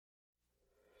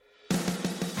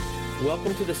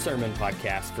Welcome to the Sermon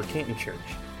Podcast for Canton Church,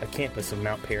 a campus of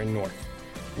Mount Perrin North.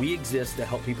 We exist to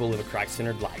help people live a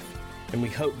Christ-centered life, and we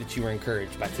hope that you are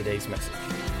encouraged by today's message.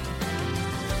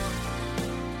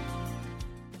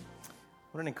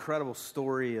 What an incredible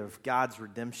story of God's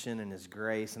redemption and His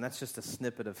grace, and that's just a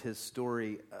snippet of His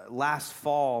story. Last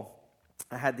fall,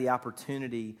 I had the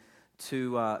opportunity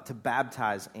to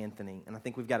baptize Anthony, and I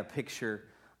think we've got a picture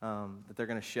that they're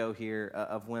going to show here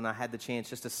of when I had the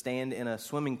chance just to stand in a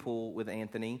swimming pool with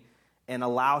Anthony and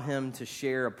allow him to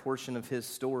share a portion of his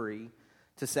story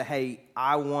to say, hey,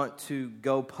 I want to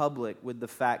go public with the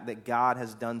fact that God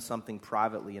has done something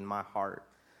privately in my heart.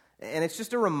 And it's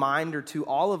just a reminder to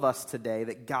all of us today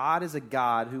that God is a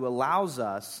God who allows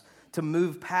us to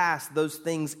move past those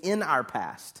things in our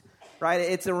past. Right?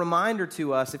 It's a reminder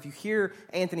to us, if you hear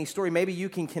Anthony's story, maybe you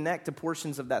can connect to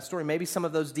portions of that story. Maybe some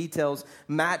of those details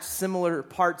match similar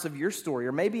parts of your story,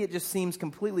 or maybe it just seems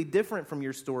completely different from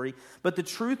your story. But the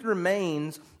truth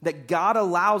remains that God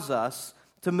allows us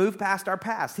to move past our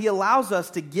past. He allows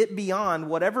us to get beyond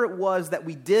whatever it was that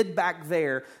we did back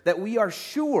there, that we are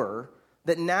sure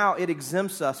that now it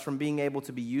exempts us from being able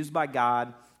to be used by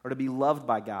God or to be loved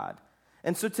by God.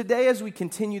 And so today, as we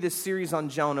continue this series on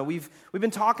Jonah, we've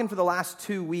been talking for the last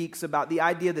 2 weeks about the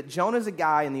idea that Jonah is a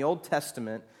guy in the Old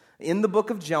Testament, in the book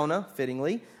of Jonah,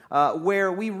 fittingly,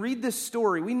 where we read this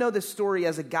story. We know this story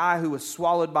as a guy who was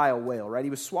swallowed by a whale, right? He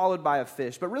was swallowed by a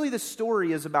fish. But really, this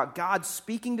story is about God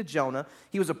speaking to Jonah.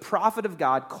 He was a prophet of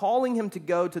God, calling him to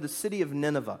go to the city of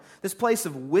Nineveh, this place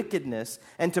of wickedness,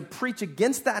 and to preach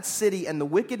against that city and the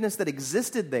wickedness that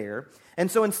existed there. And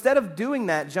so instead of doing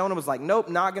that, Jonah was like, nope,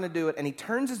 not going to do it. And he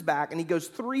turns his back and he goes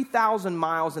 3,000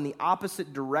 miles in the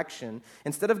opposite direction.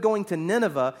 Instead of going to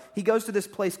Nineveh, he goes to this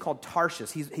place called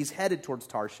Tarshish. He's headed towards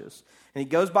Tarshish. And he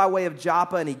goes by way of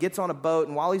Joppa and he gets on a boat.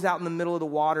 And while he's out in the middle of the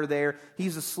water there,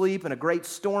 he's asleep and a great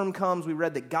storm comes. We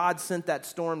read that God sent that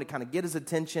storm to kind of get his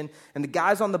attention. And the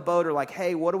guys on the boat are like,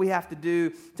 hey, what do we have to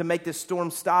do to make this storm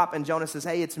stop? And Jonah says,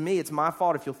 hey, it's me. It's my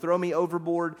fault. If you'll throw me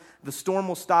overboard, the storm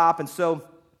will stop. And so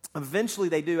eventually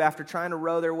they do, after trying to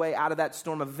row their way out of that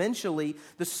storm. Eventually,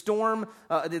 the storm,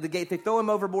 they throw him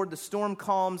overboard, the storm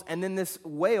calms, and then this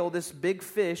whale, this big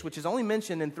fish, which is only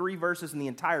mentioned in 3 verses in the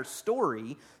entire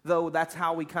story, though that's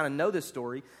how we kind of know this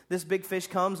story, this big fish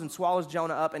comes and swallows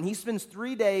Jonah up, and he spends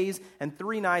 3 days and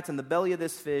 3 nights in the belly of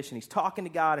this fish, and he's talking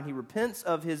to God, and he repents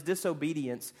of his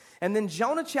disobedience. And then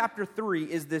Jonah chapter 3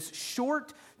 is this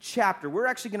short chapter. We're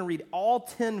actually going to read all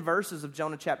 10 verses of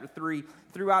Jonah chapter 3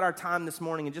 throughout our time this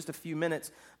morning in just a few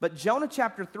minutes. But Jonah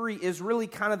chapter 3 is really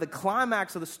kind of the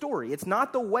climax of the story. It's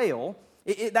not the whale.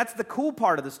 That's the cool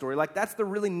part of the story. Like, that's the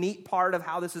really neat part of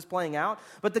how this is playing out.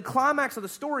 But the climax of the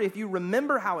story, if you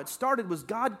remember how it started, was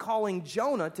God calling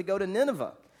Jonah to go to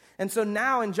Nineveh. And so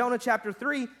now in Jonah chapter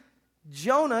 3,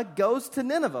 Jonah goes to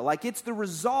Nineveh. Like, it's the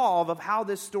resolve of how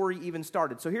this story even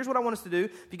started. So here's what I want us to do.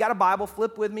 If you got a Bible,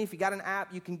 flip with me. If you got an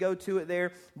app, you can go to it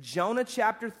there. Jonah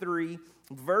chapter 3,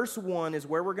 verse 1 is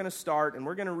where we're going to start. And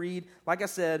we're going to read, like I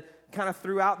said, kind of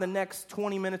throughout the next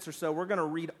 20 minutes or so, we're going to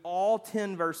read all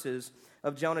 10 verses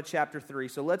of Jonah chapter 3.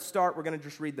 So let's start. We're going to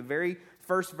just read the very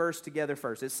first verse together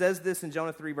first. It says this in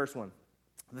Jonah 3, verse 1.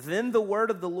 Then the word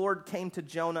of the Lord came to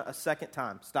Jonah a second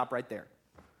time. Stop right there.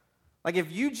 Like,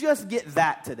 if you just get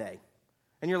that today,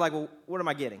 and you're like, well, what am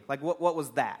I getting? Like, what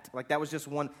was that? Like, that was just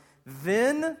one.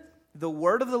 Then the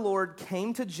word of the Lord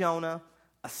came to Jonah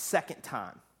a second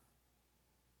time.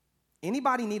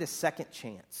 Anybody need a second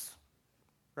chance?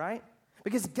 Right?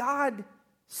 Because God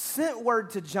sent word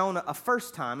to Jonah a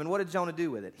first time, and what did Jonah do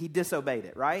with it? He disobeyed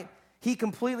it, right? He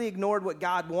completely ignored what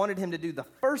God wanted him to do the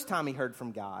first time he heard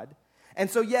from God. And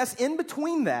so, yes, in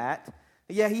between that,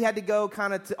 yeah, he had to go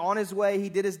kind of on his way. He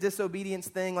did his disobedience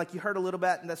thing, like you heard a little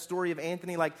bit in the story of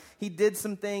Anthony. Like, he did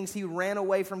some things. He ran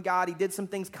away from God. He did some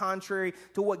things contrary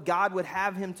to what God would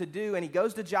have him to do. And he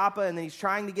goes to Joppa, and then he's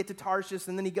trying to get to Tarshish,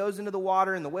 and then he goes into the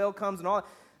water, and the whale comes and all that.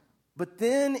 But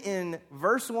then in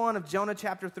verse 1 of Jonah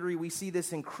chapter 3, we see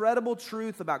this incredible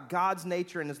truth about God's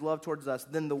nature and his love towards us.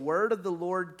 Then the word of the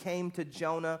Lord came to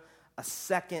Jonah a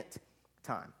second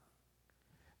time.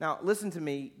 Now, listen to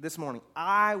me this morning.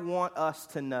 I want us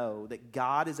to know that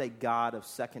God is a God of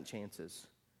second chances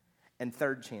and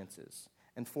third chances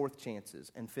and fourth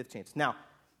chances and fifth chances. Now,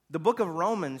 the book of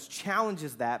Romans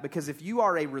challenges that, because if you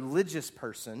are a religious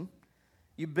person,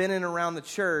 you've been in and around the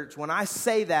church, when I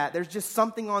say that, there's just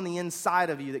something on the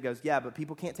inside of you that goes, yeah, but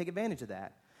people can't take advantage of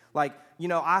that. Like, you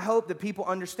know, I hope that people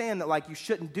understand that, like, you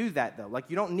shouldn't do that, though.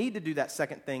 Like, you don't need to do that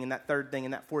second thing and that third thing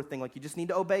and that fourth thing. Like, you just need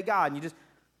to obey God. And you just,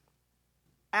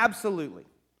 absolutely.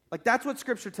 Like, that's what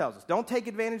Scripture tells us. Don't take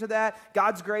advantage of that.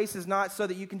 God's grace is not so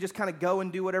that you can just kind of go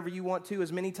and do whatever you want to,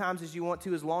 as many times as you want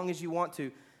to, as long as you want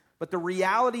to. But the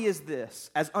reality is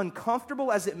this: as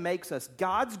uncomfortable as it makes us,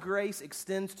 God's grace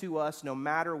extends to us no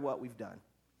matter what we've done.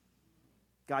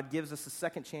 God gives us a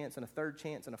second chance and a third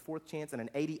chance and a fourth chance and an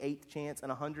 88th chance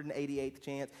and a 188th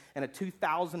chance and a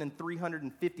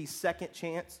 2,352nd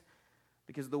chance,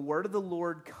 because the word of the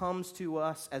Lord comes to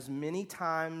us as many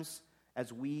times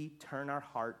as we turn our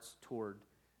hearts toward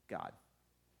God.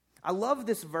 I love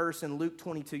this verse in Luke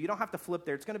 22. You don't have to flip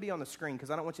there. It's going to be on the screen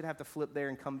because I don't want you to have to flip there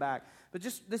and come back. But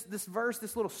just this verse,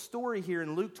 this little story here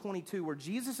in Luke 22 where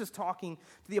Jesus is talking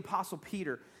to the Apostle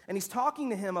Peter. And he's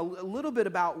talking to him a little bit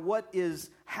about what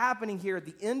is happening here at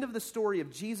the end of the story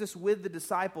of Jesus with the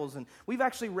disciples. And we've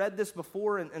actually read this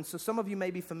before, and so some of you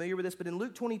may be familiar with this. But in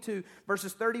Luke 22,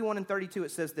 verses 31 and 32, it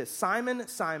says this: Simon,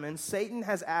 Simon, Satan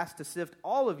has asked to sift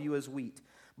all of you as wheat.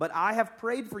 But I have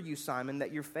prayed for you, Simon,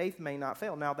 that your faith may not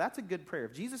fail. Now, that's a good prayer.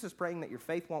 If Jesus is praying that your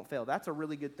faith won't fail, that's a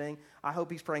really good thing. I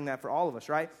hope he's praying that for all of us,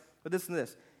 right? But listen to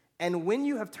this. And when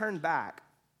you have turned back,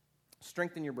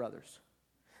 strengthen your brothers.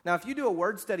 Now, if you do a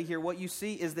word study here, what you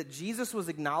see is that Jesus was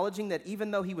acknowledging that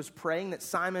even though he was praying that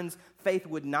Simon's faith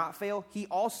would not fail, he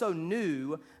also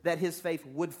knew that his faith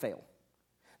would fail.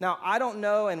 Now, I don't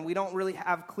know, and we don't really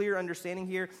have clear understanding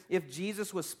here, if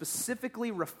Jesus was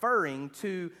specifically referring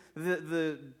to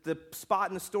the spot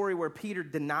in the story where Peter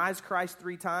denies Christ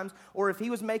 3 times, or if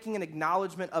he was making an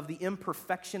acknowledgement of the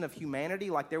imperfection of humanity,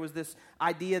 like there was this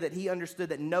idea that he understood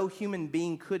that no human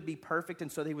being could be perfect,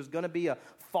 and so there was going to be a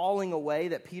falling away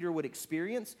that Peter would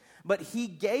experience. But he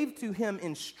gave to him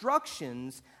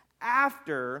instructions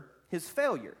after his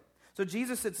failure. So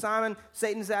Jesus said, Simon,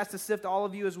 Satan's asked to sift all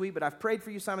of you as wheat, but I've prayed for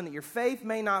you, Simon, that your faith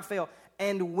may not fail.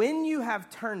 And when you have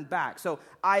turned back, so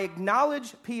I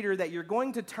acknowledge, Peter, that you're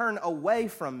going to turn away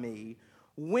from me.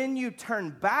 When you turn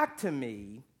back to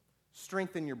me,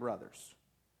 strengthen your brothers.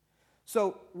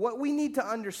 So what we need to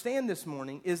understand this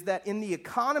morning is that in the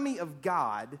economy of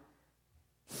God,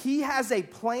 he has a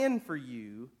plan for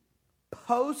you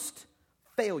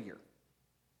post-failure,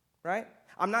 right?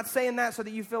 I'm not saying that so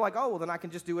that you feel like, oh, well, then I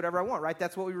can just do whatever I want, right?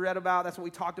 That's what we read about. That's what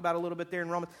we talked about a little bit there in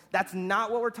Romans. That's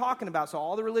not what we're talking about. So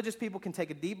all the religious people can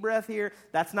take a deep breath here.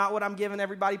 That's not what I'm giving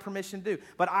everybody permission to do.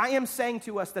 But I am saying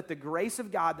to us that the grace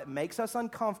of God that makes us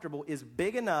uncomfortable is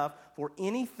big enough for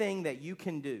anything that you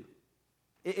can do.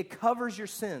 It covers your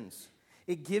sins.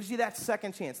 It gives you that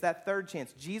second chance, that third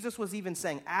chance. Jesus was even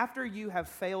saying, after you have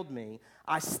failed me,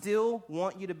 I still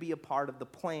want you to be a part of the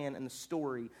plan and the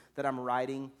story that I'm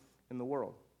writing in the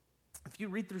world. If you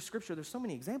read through Scripture, there's so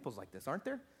many examples like this, aren't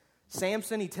there?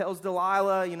 Samson, he tells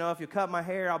Delilah, if you cut my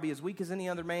hair, I'll be as weak as any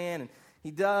other man. And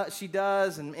she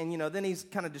does, and then he's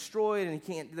kind of destroyed, and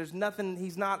there's nothing,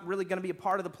 he's not really going to be a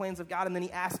part of the plans of God. And then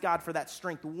he asks God for that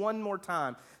strength one more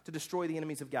time to destroy the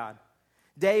enemies of God.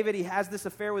 David, he has this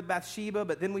affair with Bathsheba,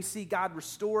 but then we see God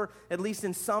restore, at least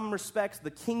in some respects, the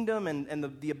kingdom and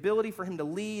the ability for him to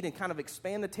lead and kind of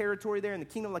expand the territory there in the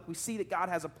kingdom. Like we see that God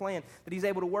has a plan that he's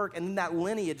able to work. And then that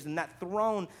lineage and that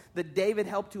throne that David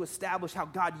helped to establish, how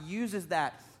God uses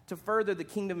that to further the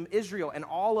kingdom of Israel, and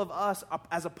all of us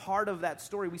as a part of that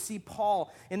story. We see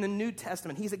Paul in the New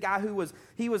Testament. He's a guy who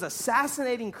was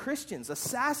assassinating Christians,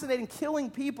 killing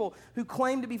people who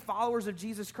claim to be followers of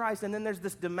Jesus Christ. And then there's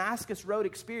this Damascus Road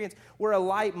experience where a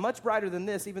light much brighter than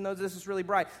this, even though this is really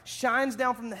bright, shines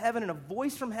down from the heaven, and a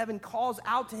voice from heaven calls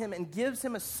out to him and gives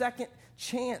him a second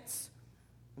chance.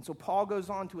 And so Paul goes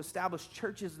on to establish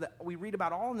churches that we read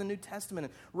about all in the New Testament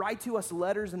and write to us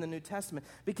letters in the New Testament,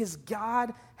 because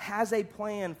God has a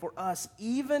plan for us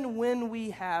even when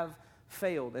we have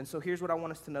failed. And so here's what I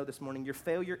want us to know this morning. Your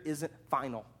failure isn't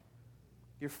final.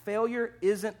 Your failure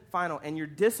isn't final, and your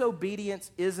disobedience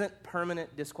isn't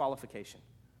permanent disqualification.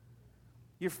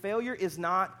 Your failure is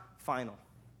not final.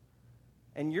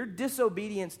 And your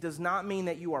disobedience does not mean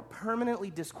that you are permanently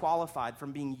disqualified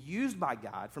from being used by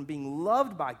God, from being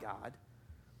loved by God,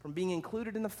 from being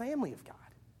included in the family of God.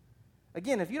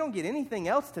 Again, if you don't get anything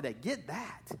else today, get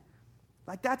that.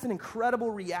 Like, that's an incredible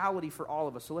reality for all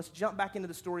of us. So let's jump back into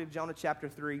the story of Jonah chapter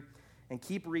 3 and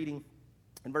keep reading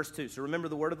in verse 2. So remember,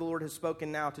 the word of the Lord has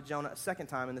spoken now to Jonah a second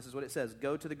time, and this is what it says.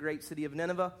 Go to the great city of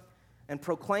Nineveh and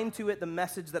proclaim to it the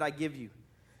message that I give you.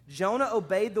 Jonah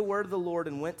obeyed the word of the Lord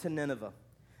and went to Nineveh.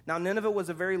 Now, Nineveh was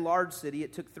a very large city.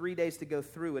 It took 3 days to go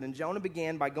through it. And Jonah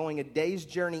began by going a day's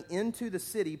journey into the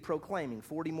city, proclaiming,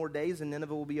 40 more days and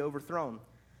Nineveh will be overthrown.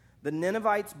 The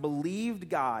Ninevites believed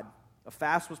God. A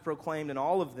fast was proclaimed, and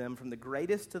all of them, from the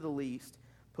greatest to the least,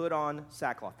 put on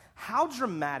sackcloth. How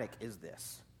dramatic is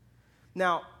this?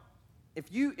 Now,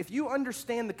 if you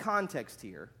understand the context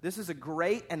here, this is a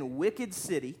great and wicked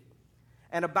city,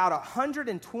 and about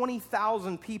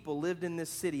 120,000 people lived in this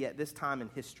city at this time in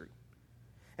history.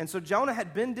 And so Jonah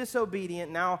had been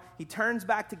disobedient. Now he turns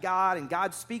back to God, and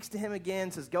God speaks to him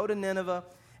again, says, go to Nineveh.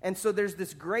 And so there's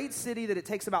this great city that it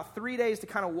takes about 3 days to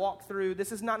kind of walk through.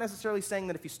 This is not necessarily saying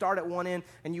that if you start at one end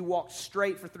and you walk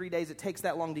straight for 3 days, it takes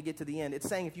that long to get to the end. It's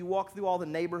saying if you walk through all the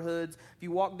neighborhoods, if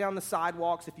you walk down the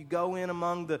sidewalks, if you go in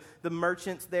among the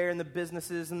merchants there and the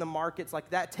businesses and the markets, like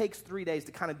that takes 3 days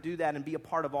to kind of do that and be a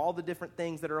part of all the different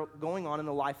things that are going on in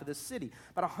the life of this city.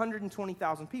 About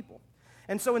 120,000 people.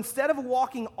 And so instead of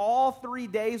walking all 3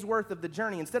 days worth of the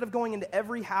journey, instead of going into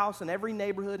every house and every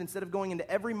neighborhood, instead of going into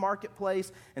every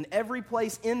marketplace and every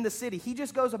place in the city, he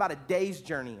just goes about a day's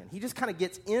journey in. He just kind of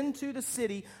gets into the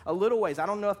city a little ways. I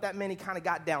don't know if that meant he kind of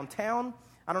got downtown.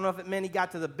 I don't know if it meant he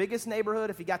got to the biggest neighborhood,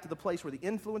 if he got to the place where the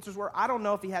influencers were. I don't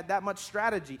know if he had that much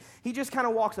strategy. He just kind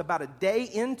of walks about a day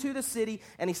into the city,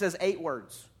 and he says 8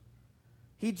 words.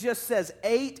 He just says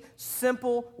 8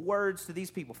 simple words to these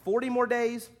people. 40 more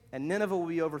days, and Nineveh will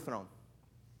be overthrown.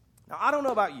 Now, I don't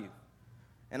know about you,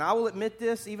 and I will admit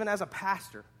this even as a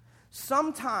pastor.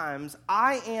 Sometimes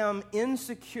I am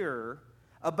insecure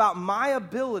about my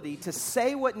ability to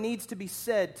say what needs to be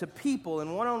said to people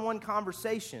in one-on-one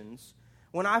conversations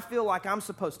when I feel like I'm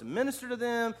supposed to minister to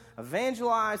them,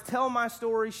 evangelize, tell my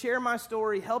story, share my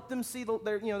story, help them see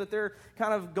that they're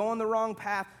kind of going the wrong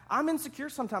path. I'm insecure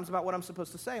sometimes about what I'm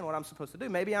supposed to say and what I'm supposed to do.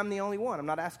 Maybe I'm the only one. I'm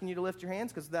not asking you to lift your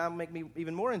hands because that would make me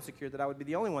even more insecure that I would be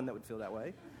the only one that would feel that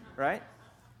way, right?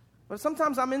 But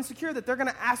sometimes I'm insecure that they're going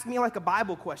to ask me like a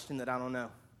Bible question that I don't know.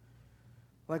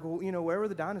 Like, well, where were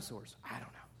the dinosaurs? I don't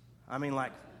know. I mean,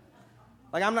 like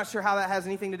I'm not sure how that has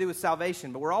anything to do with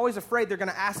salvation, but we're always afraid they're going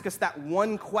to ask us that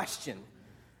one question.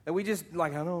 And we just, I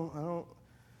don't,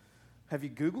 have you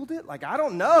Googled it? I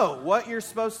don't know what you're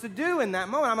supposed to do in that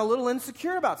moment. I'm a little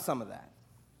insecure about some of that.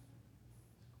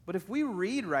 But if we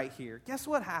read right here, guess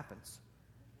what happens?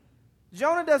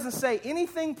 Jonah doesn't say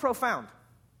anything profound.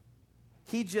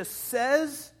 He just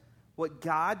says what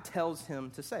God tells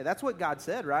him to say. That's what God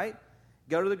said, right?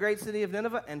 Go to the great city of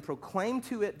Nineveh and proclaim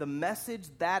to it the message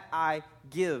that I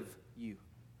give you.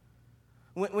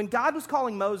 When God was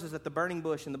calling Moses at the burning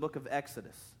bush in the book of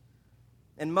Exodus,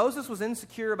 and Moses was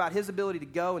insecure about his ability to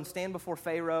go and stand before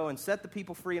Pharaoh and set the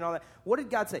people free and all that, what did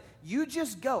God say? You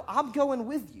just go. I'm going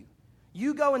with you.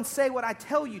 You go and say what I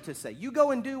tell you to say. You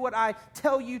go and do what I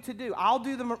tell you to do. I'll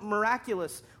do the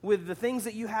miraculous with the things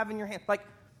that you have in your hand.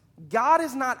 God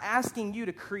is not asking you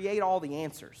to create all the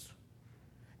answers.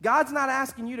 God's not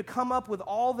asking you to come up with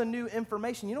all the new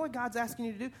information. You know what God's asking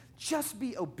you to do? Just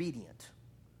be obedient.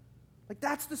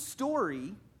 That's the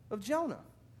story of Jonah.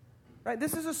 Right?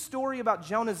 This is a story about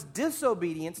Jonah's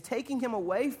disobedience, taking him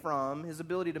away from his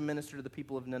ability to minister to the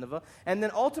people of Nineveh, and then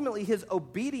ultimately his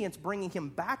obedience bringing him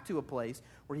back to a place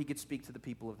where he could speak to the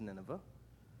people of Nineveh.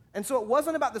 And so it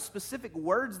wasn't about the specific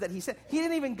words that he said. He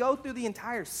didn't even go through the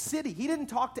entire city. He didn't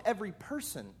talk to every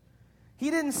person. He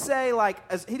didn't say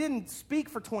he didn't speak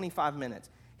for 25 minutes.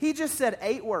 He just said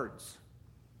 8 words.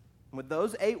 And with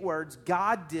those 8 words,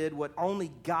 God did what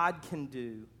only God can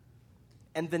do.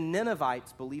 And the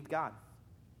Ninevites believed God.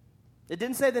 It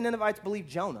didn't say the Ninevites believed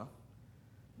Jonah.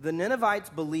 The Ninevites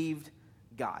believed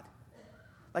God.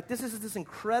 This is this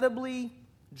incredibly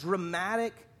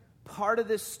dramatic part of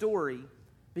this story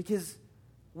because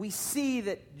we see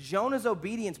that Jonah's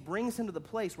obedience brings him to the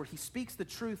place where he speaks the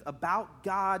truth about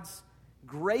God's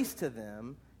grace to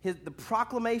them, the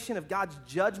proclamation of God's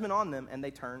judgment on them, and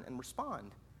they turn and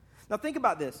respond. Now think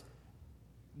about this.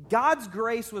 God's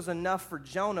grace was enough for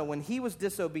Jonah when he was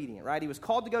disobedient, right? He was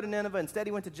called to go to Nineveh. Instead,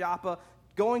 he went to Joppa,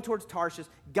 going towards Tarshish.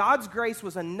 God's grace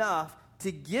was enough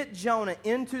to get Jonah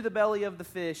into the belly of the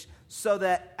fish so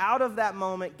that out of that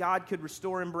moment, God could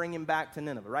restore and bring him back to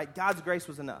Nineveh, right? God's grace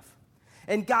was enough.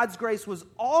 And God's grace was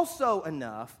also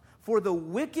enough for the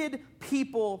wicked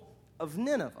people of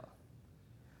Nineveh.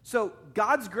 So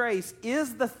God's grace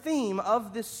is the theme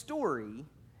of this story,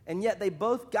 and yet they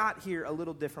both got here a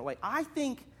little different way. I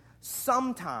think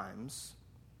sometimes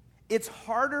it's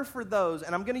harder for those,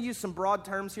 and I'm going to use some broad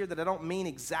terms here that I don't mean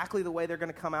exactly the way they're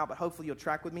going to come out, but hopefully you'll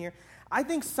track with me here. I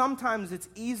think sometimes it's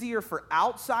easier for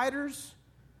outsiders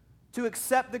to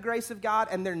accept the grace of God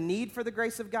and their need for the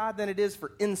grace of God than it is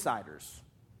for insiders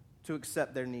to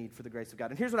accept their need for the grace of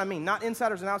God. And here's what I mean, not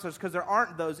insiders and outsiders, because there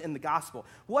aren't those in the gospel.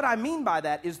 What I mean by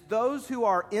that is those who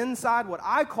are inside what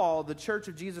I call the Church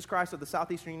of Jesus Christ of the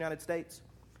Southeastern United States.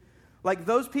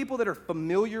 Those people that are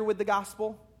familiar with the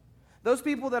gospel, those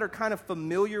people that are kind of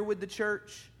familiar with the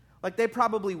church, Like they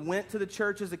probably went to the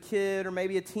church as a kid or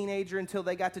maybe a teenager until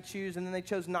they got to choose and then they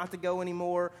chose not to go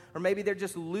anymore. Or maybe they're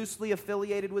just loosely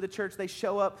affiliated with a church. They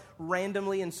show up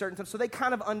randomly in certain times. So they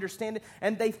kind of understand it.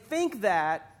 And they think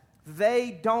that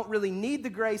they don't really need the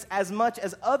grace as much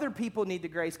as other people need the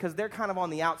grace because they're kind of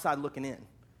on the outside looking in.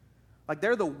 Like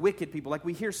they're the wicked people. Like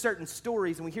we hear certain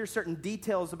stories and we hear certain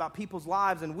details about people's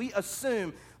lives and we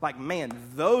assume like, man,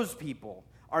 those people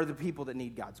are the people that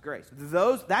need God's grace.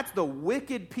 That's the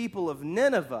wicked people of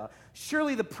Nineveh.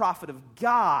 Surely the prophet of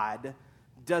God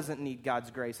doesn't need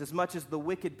God's grace as much as the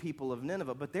wicked people of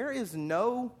Nineveh. But there is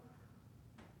no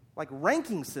like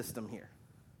ranking system here.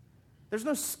 There's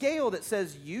no scale that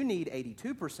says you need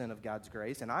 82% of God's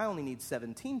grace and I only need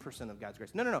 17% of God's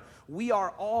grace. No. We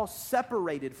are all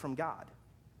separated from God.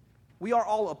 We are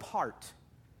all apart.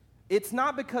 It's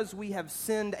not because we have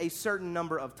sinned a certain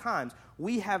number of times.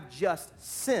 We have just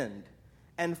sinned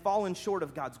and fallen short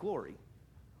of God's glory.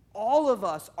 All of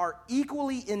us are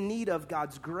equally in need of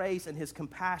God's grace and his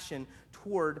compassion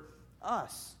toward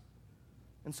us.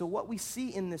 And so what we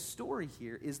see in this story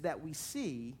here is that we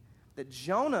see that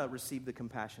Jonah received the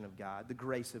compassion of God, the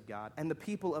grace of God, and the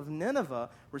people of Nineveh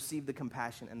received the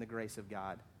compassion and the grace of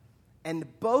God. And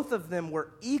both of them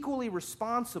were equally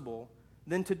responsible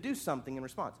then to do something in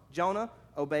response. Jonah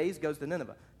obeys, goes to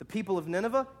Nineveh. The people of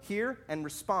Nineveh hear and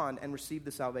respond and receive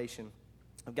the salvation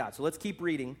of God. So let's keep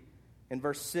reading in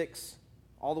verse 6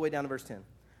 all the way down to verse 10.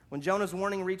 When Jonah's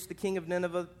warning reached the king of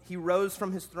Nineveh, he rose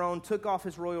from his throne, took off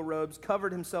his royal robes,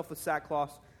 covered himself with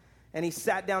sackcloth, and he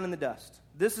sat down in the dust.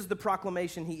 This is the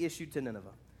proclamation he issued to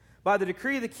Nineveh. By the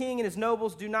decree of the king and his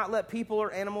nobles, do not let people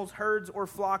or animals, herds or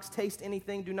flocks taste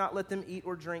anything. Do not let them eat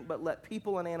or drink, but let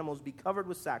people and animals be covered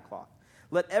with sackcloth.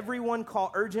 Let everyone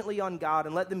call urgently on God,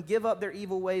 and let them give up their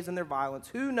evil ways and their violence.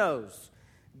 Who knows?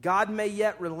 God may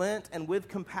yet relent and with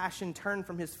compassion turn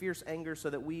from his fierce anger so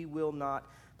that we will not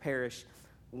perish.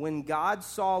 When God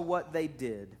saw what they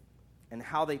did and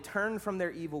how they turned from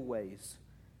their evil ways,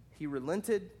 he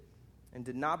relented and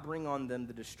did not bring on them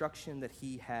the destruction that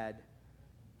he had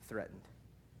threatened.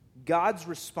 God's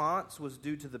response was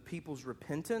due to the people's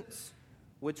repentance,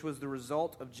 which was the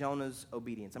result of Jonah's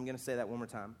obedience. I'm going to say that one more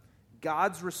time.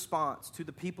 God's response to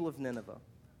the people of Nineveh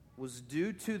was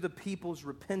due to the people's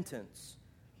repentance,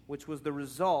 which was the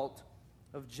result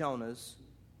of Jonah's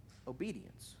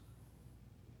obedience.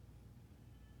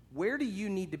 Where do you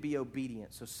need to be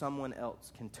obedient so someone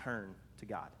else can turn to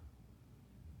God?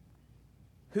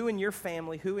 Who in your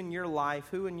family, who in your life,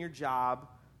 who in your job,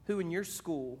 who in your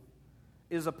school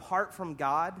is apart from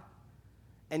God,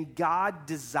 and God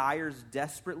desires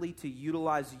desperately to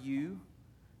utilize you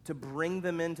to bring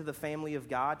them into the family of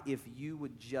God if you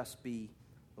would just be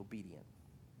obedient?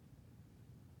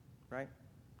 Right?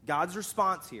 God's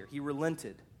response here, he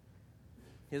relented.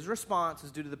 His response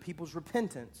is due to the people's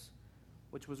repentance,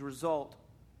 which was a result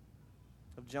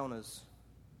of Jonah's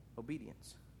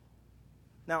obedience.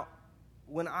 Now,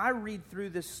 when I read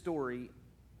through this story,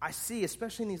 I see,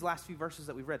 especially in these last few verses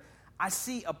that we've read, I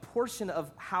see a portion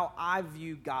of how I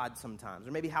view God sometimes,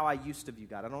 or maybe how I used to view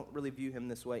God. I don't really view him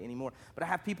this way anymore, but I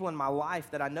have people in my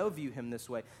life that I know view him this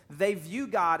way. They view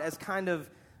God as kind of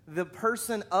the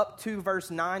person up to verse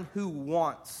 9 who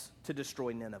wants to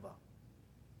destroy Nineveh,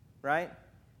 right?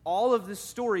 All of this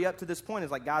story up to this point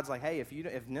is like God's like, hey,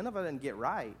 if Nineveh didn't get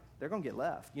right, they're going to get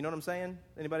left. You know what I'm saying?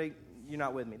 Anybody? You're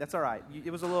not with me. That's all right.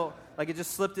 It was a little, like it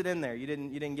just slipped it in there. You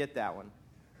didn't get that one.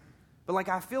 But like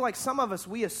I feel like some of us,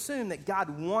 we assume that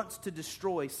God wants to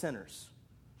destroy sinners.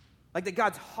 Like that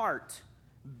God's heart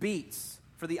beats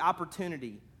for the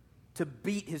opportunity to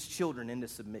beat his children into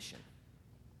submission.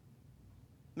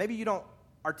 Maybe you don't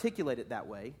articulate it that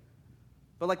way,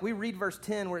 but like we read verse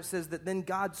 10 where it says that then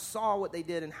God saw what they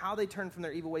did and how they turned from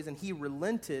their evil ways, and he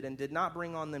relented and did not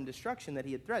bring on them destruction that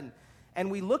he had threatened. And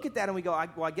we look at that and we go,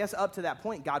 well, I guess up to that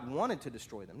point, God wanted to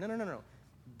destroy them. No.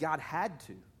 God had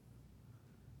to.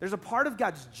 There's a part of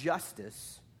God's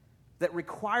justice that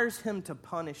requires him to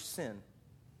punish sin,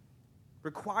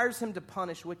 requires him to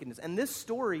punish wickedness. And this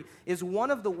story is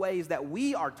one of the ways that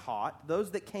we are taught,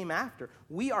 those that came after,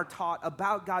 we are taught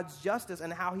about God's justice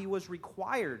and how he was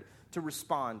required to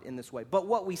respond in this way. But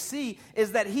what we see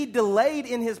is that he delayed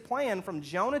in his plan from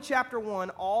Jonah chapter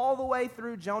 1 all the way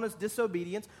through Jonah's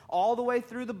disobedience, all the way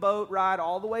through the boat ride,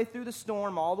 all the way through the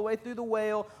storm, all the way through the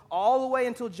whale, all the way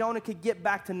until Jonah could get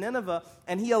back to Nineveh.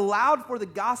 And he allowed for the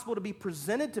gospel to be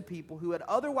presented to people who had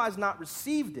otherwise not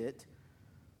received it,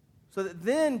 so that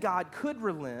then God could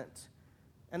relent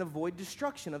and avoid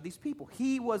destruction of these people.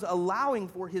 He was allowing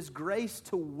for his grace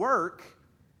to work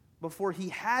before he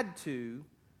had to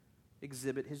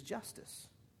exhibit his justice.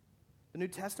 The New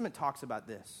Testament talks about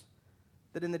this.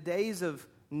 that in the days of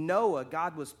Noah,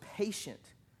 God was patient.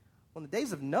 Well, in the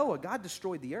days of Noah, God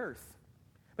destroyed the earth.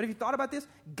 But if you thought about this,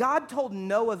 God told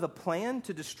Noah the plan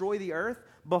to destroy the earth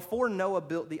before Noah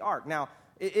built the ark. Now,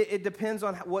 it depends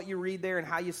on what you read there and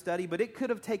how you study, but it could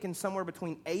have taken somewhere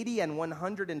between 80 and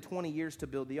 120 years to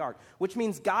build the ark, which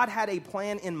means God had a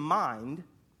plan in mind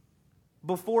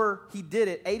before he did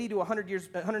it, 80 to 100 years,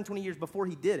 120 years before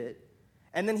he did it.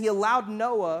 And then he allowed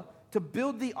Noah to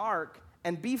build the ark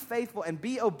and be faithful and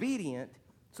be obedient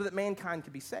so that mankind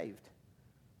could be saved.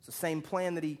 It's the same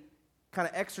plan that he kind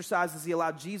of exercised as he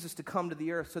allowed Jesus to come to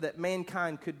the earth so that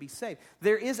mankind could be saved.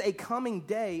 There is a coming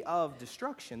day of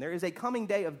destruction. There is a coming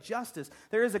day of justice.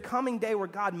 There is a coming day where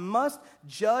God must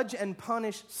judge and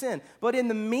punish sin. But in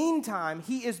the meantime,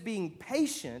 he is being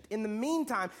patient. In the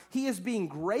meantime, he is being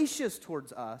gracious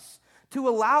towards us to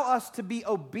allow us to be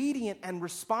obedient and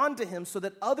respond to him so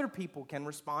that other people can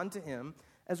respond to him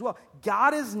as well.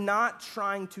 God is not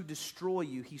trying to destroy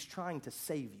you. He's trying to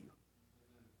save you.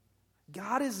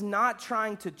 God is not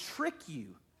trying to trick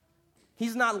you.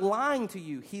 He's not lying to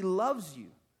you. He loves you.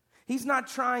 He's not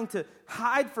trying to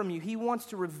hide from you. He wants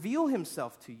to reveal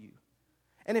himself to you.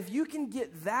 And if you can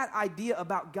get that idea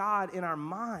about God in our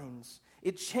minds,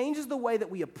 it changes the way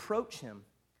that we approach him.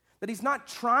 That he's not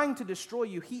trying to destroy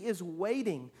you. He is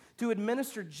waiting to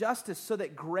administer justice so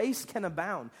that grace can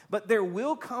abound. But there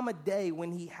will come a day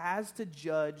when he has to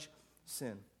judge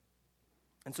sin.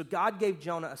 And so God gave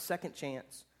Jonah a second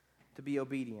chance to be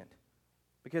obedient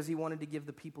because he wanted to give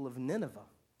the people of Nineveh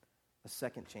a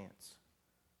second chance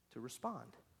to respond.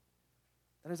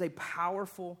 That is a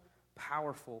powerful,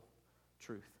 powerful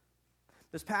truth.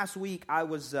 This past week, I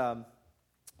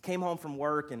came home from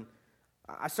work and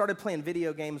I started playing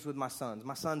video games with my sons.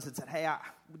 My sons had said, "Hey,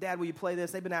 Dad, will you play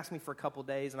this?" They've been asking me for a couple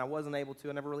days, and I wasn't able to.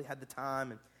 I never really had the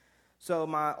time. And so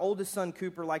my oldest son,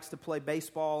 Cooper, likes to play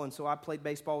baseball, and so I played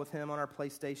baseball with him on our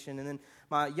PlayStation. And then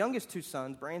my youngest two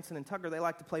sons, Branson and Tucker, they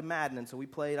like to play Madden, and so I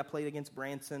played against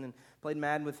Branson and played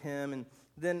Madden with him. And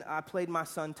then I played my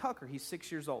son, Tucker. He's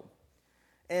 6 years old.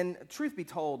 And truth be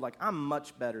told, I'm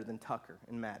much better than Tucker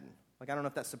in Madden. I don't know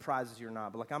if that surprises you or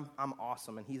not, but I'm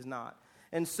awesome, and he's not.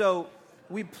 And so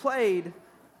we played,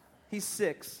 he's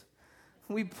 6.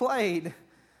 We played,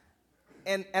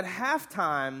 and at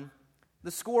halftime,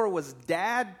 the score was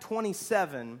Dad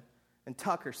 27 and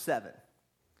Tucker 7.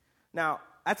 Now,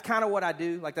 that's kind of what I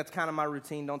do. That's kind of my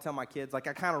routine. Don't tell my kids. I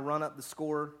kind of run up the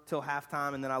score till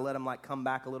halftime, and then I let them, come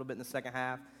back a little bit in the second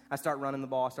half. I start running the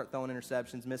ball. I start throwing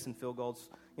interceptions, missing field goals.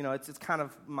 It's kind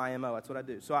of my MO. That's what I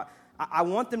do. So I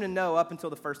want them to know up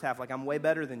until the first half, I'm way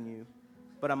better than you,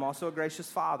 but I'm also a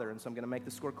gracious father, and so I'm going to make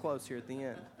the score close here at the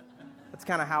end. That's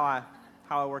kind of how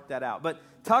I work that out. But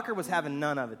Tucker was having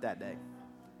none of it that day.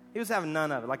 He was having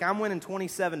none of it. I'm winning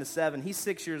 27-7. He's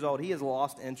 6 years old. He has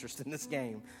lost interest in this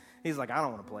game. He's like, "I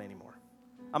don't want to play anymore."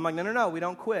 I'm like, no, we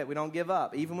don't quit. We don't give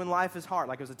up. Even when life is hard.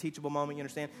 It was a teachable moment, you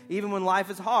understand? Even when life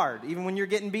is hard, even when you're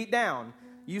getting beat down,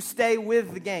 you stay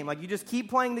with the game. You just keep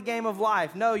playing the game of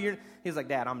life. No, he's like,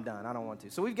 "Dad, I'm done. I don't want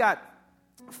to." So we've got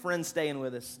a friend staying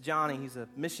with us. Johnny, he's a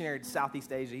missionary to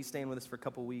Southeast Asia. He's staying with us for a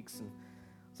couple weeks. And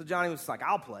so Johnny was like,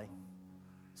 "I'll play."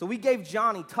 So we gave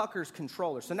Johnny Tucker's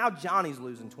controller. So now Johnny's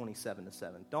losing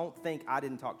 27-7. Don't think I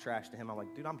didn't talk trash to him. I'm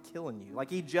like, "Dude, I'm killing you."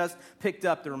 He just picked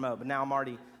up the remote, but now I'm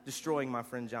already destroying my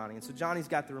friend Johnny. And so Johnny's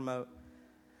got the remote.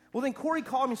 Well, then Corey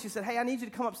called me. She said, "Hey, I need you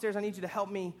to come upstairs. I need you to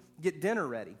help me get dinner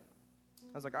ready."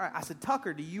 I was like, "All right." I said,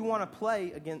 "Tucker, do you want to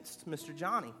play against Mr.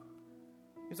 Johnny?"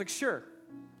 He was like, "Sure."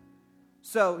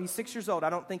 So he's 6 years old. I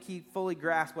don't think he fully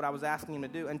grasped what I was asking him to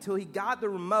do until he got the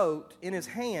remote in his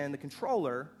hand, the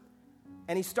controller,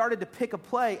 and he started to pick a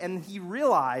play, and he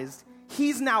realized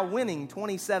he's now winning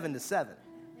 27-7.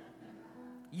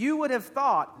 You would have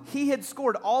thought he had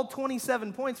scored all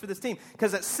 27 points for this team,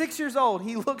 because at 6 years old,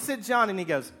 he looks at John and he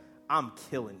goes, "I'm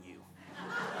killing you."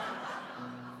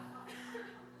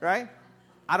 Right?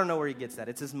 I don't know where he gets that.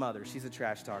 It's his mother. She's a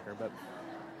trash talker, but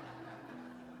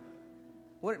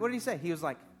what did he say? He was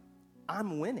like,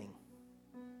 "I'm winning.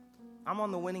 I'm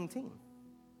on the winning team."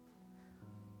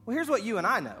 Well, here's what you and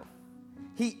I know.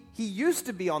 He used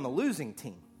to be on the losing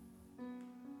team,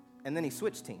 and then he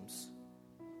switched teams.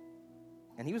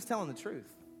 And he was telling the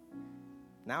truth.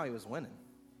 Now he was winning.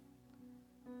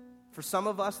 For some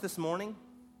of us this morning,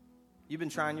 you've been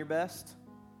trying your best,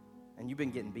 and you've been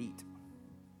getting beat.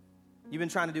 You've been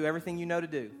trying to do everything you know to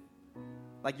do.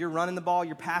 You're running the ball,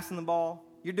 you're passing the ball,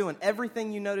 you're doing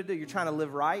everything you know to do. You're trying to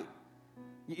live right.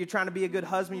 You're trying to be a good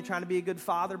husband, you're trying to be a good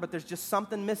father, but there's just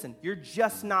something missing. You're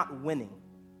just not winning.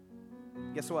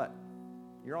 Guess what?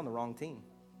 You're on the wrong team.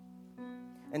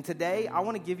 And today, I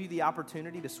want to give you the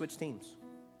opportunity to switch teams.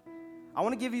 I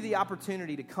want to give you the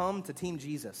opportunity to come to Team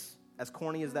Jesus, as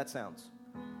corny as that sounds.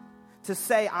 To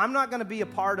say, I'm not going to be a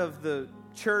part of the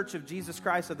Church of Jesus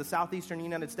Christ of the Southeastern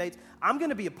United States. I'm going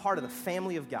to be a part of the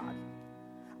family of God.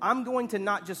 I'm going to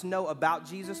not just know about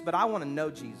Jesus, but I want to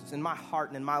know Jesus in my heart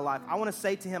and in my life. I want to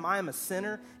say to him, I am a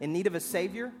sinner in need of a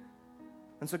Savior.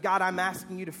 And so, God, I'm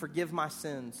asking you to forgive my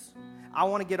sins. I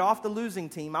want to get off the losing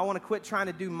team. I want to quit trying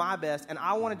to do my best, and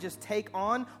I want to just take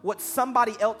on what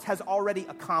somebody else has already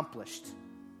accomplished.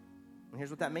 And here's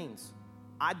what that means.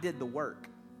 I did the work,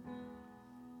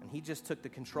 and he just took the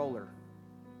controller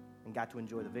and got to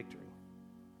enjoy the victory.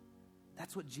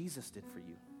 That's what Jesus did for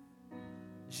you.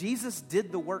 Jesus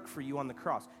did the work for you on the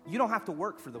cross. You don't have to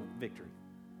work for the victory.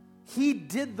 He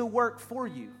did the work for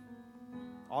you.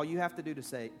 All you have to do to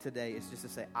say today is just to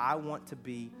say, I want to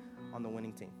be on the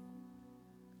winning team.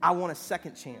 I want a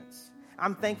second chance.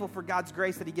 I'm thankful for God's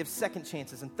grace that he gives second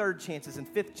chances and third chances and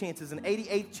fifth chances and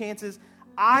 88th chances.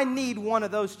 I need one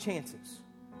of those chances.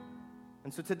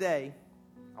 And so today,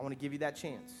 I want to give you that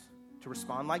chance to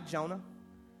respond like Jonah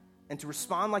and to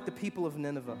respond like the people of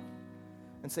Nineveh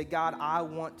and say, God, I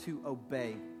want to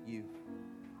obey you.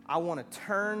 I want to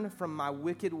turn from my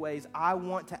wicked ways. I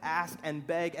want to ask and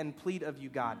beg and plead of you,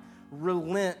 God.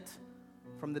 Relent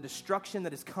from the destruction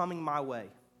that is coming my way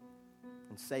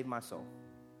and save my soul.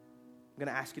 I'm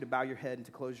going to ask you to bow your head and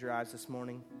to close your eyes this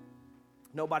morning.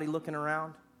 Nobody looking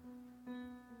around.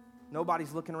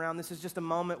 Nobody's looking around. This is just a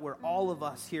moment where all of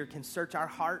us here can search our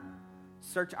heart,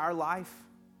 search our life.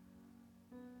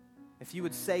 If you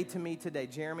would say to me today,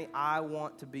 Jeremy, I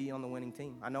want to be on the winning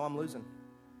team. I know I'm losing.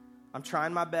 I'm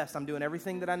trying my best. I'm doing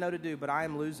everything that I know to do, but I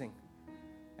am losing.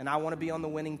 And I want to be on the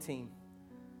winning team.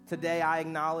 Today, I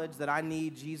acknowledge that I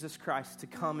need Jesus Christ to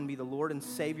come and be the Lord and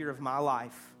Savior of my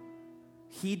life.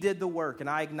 He did the work, and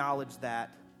I acknowledge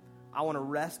that. I want to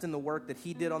rest in the work that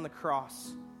he did on the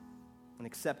cross and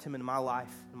accept him in my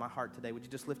life, in my heart today. Would you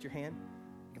just lift your hand?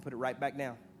 You can put it right back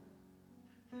down.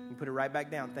 You can put it right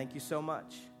back down. Thank you so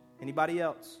much. Anybody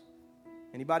else?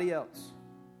 Anybody else?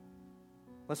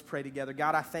 Let's pray together.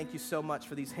 God, I thank you so much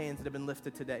for these hands that have been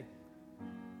lifted today.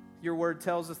 Your word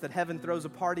tells us that heaven throws a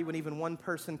party when even one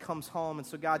person comes home. And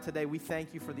so, God, today we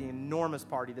thank you for the enormous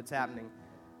party that's happening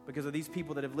because of these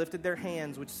people that have lifted their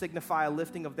hands, which signify a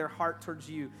lifting of their heart towards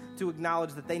you, to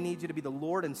acknowledge that they need you to be the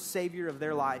Lord and Savior of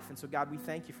their life. And so, God, we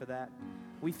thank you for that.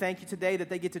 We thank you today that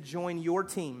they get to join your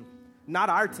team, not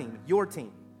our team, your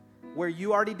team, where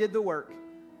you already did the work.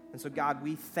 And so, God,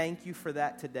 we thank you for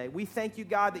that today. We thank you,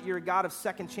 God, that you're a God of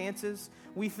second chances.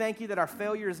 We thank you that our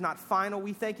failure is not final.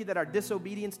 We thank you that our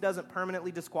disobedience doesn't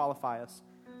permanently disqualify us.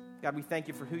 God, we thank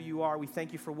you for who you are. We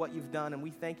thank you for what you've done. And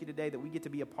we thank you today that we get to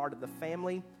be a part of the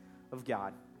family of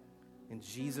God. In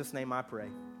Jesus' name I pray.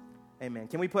 Amen.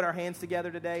 Can we put our hands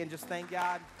together today and just thank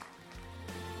God?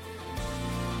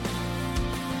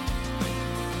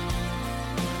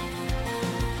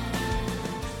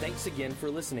 Thanks again for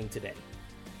listening today.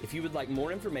 If you would like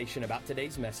more information about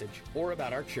today's message or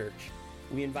about our church,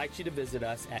 we invite you to visit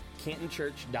us at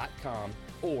cantonchurch.com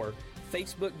or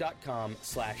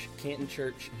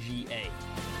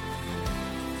facebook.com/cantonchurchga.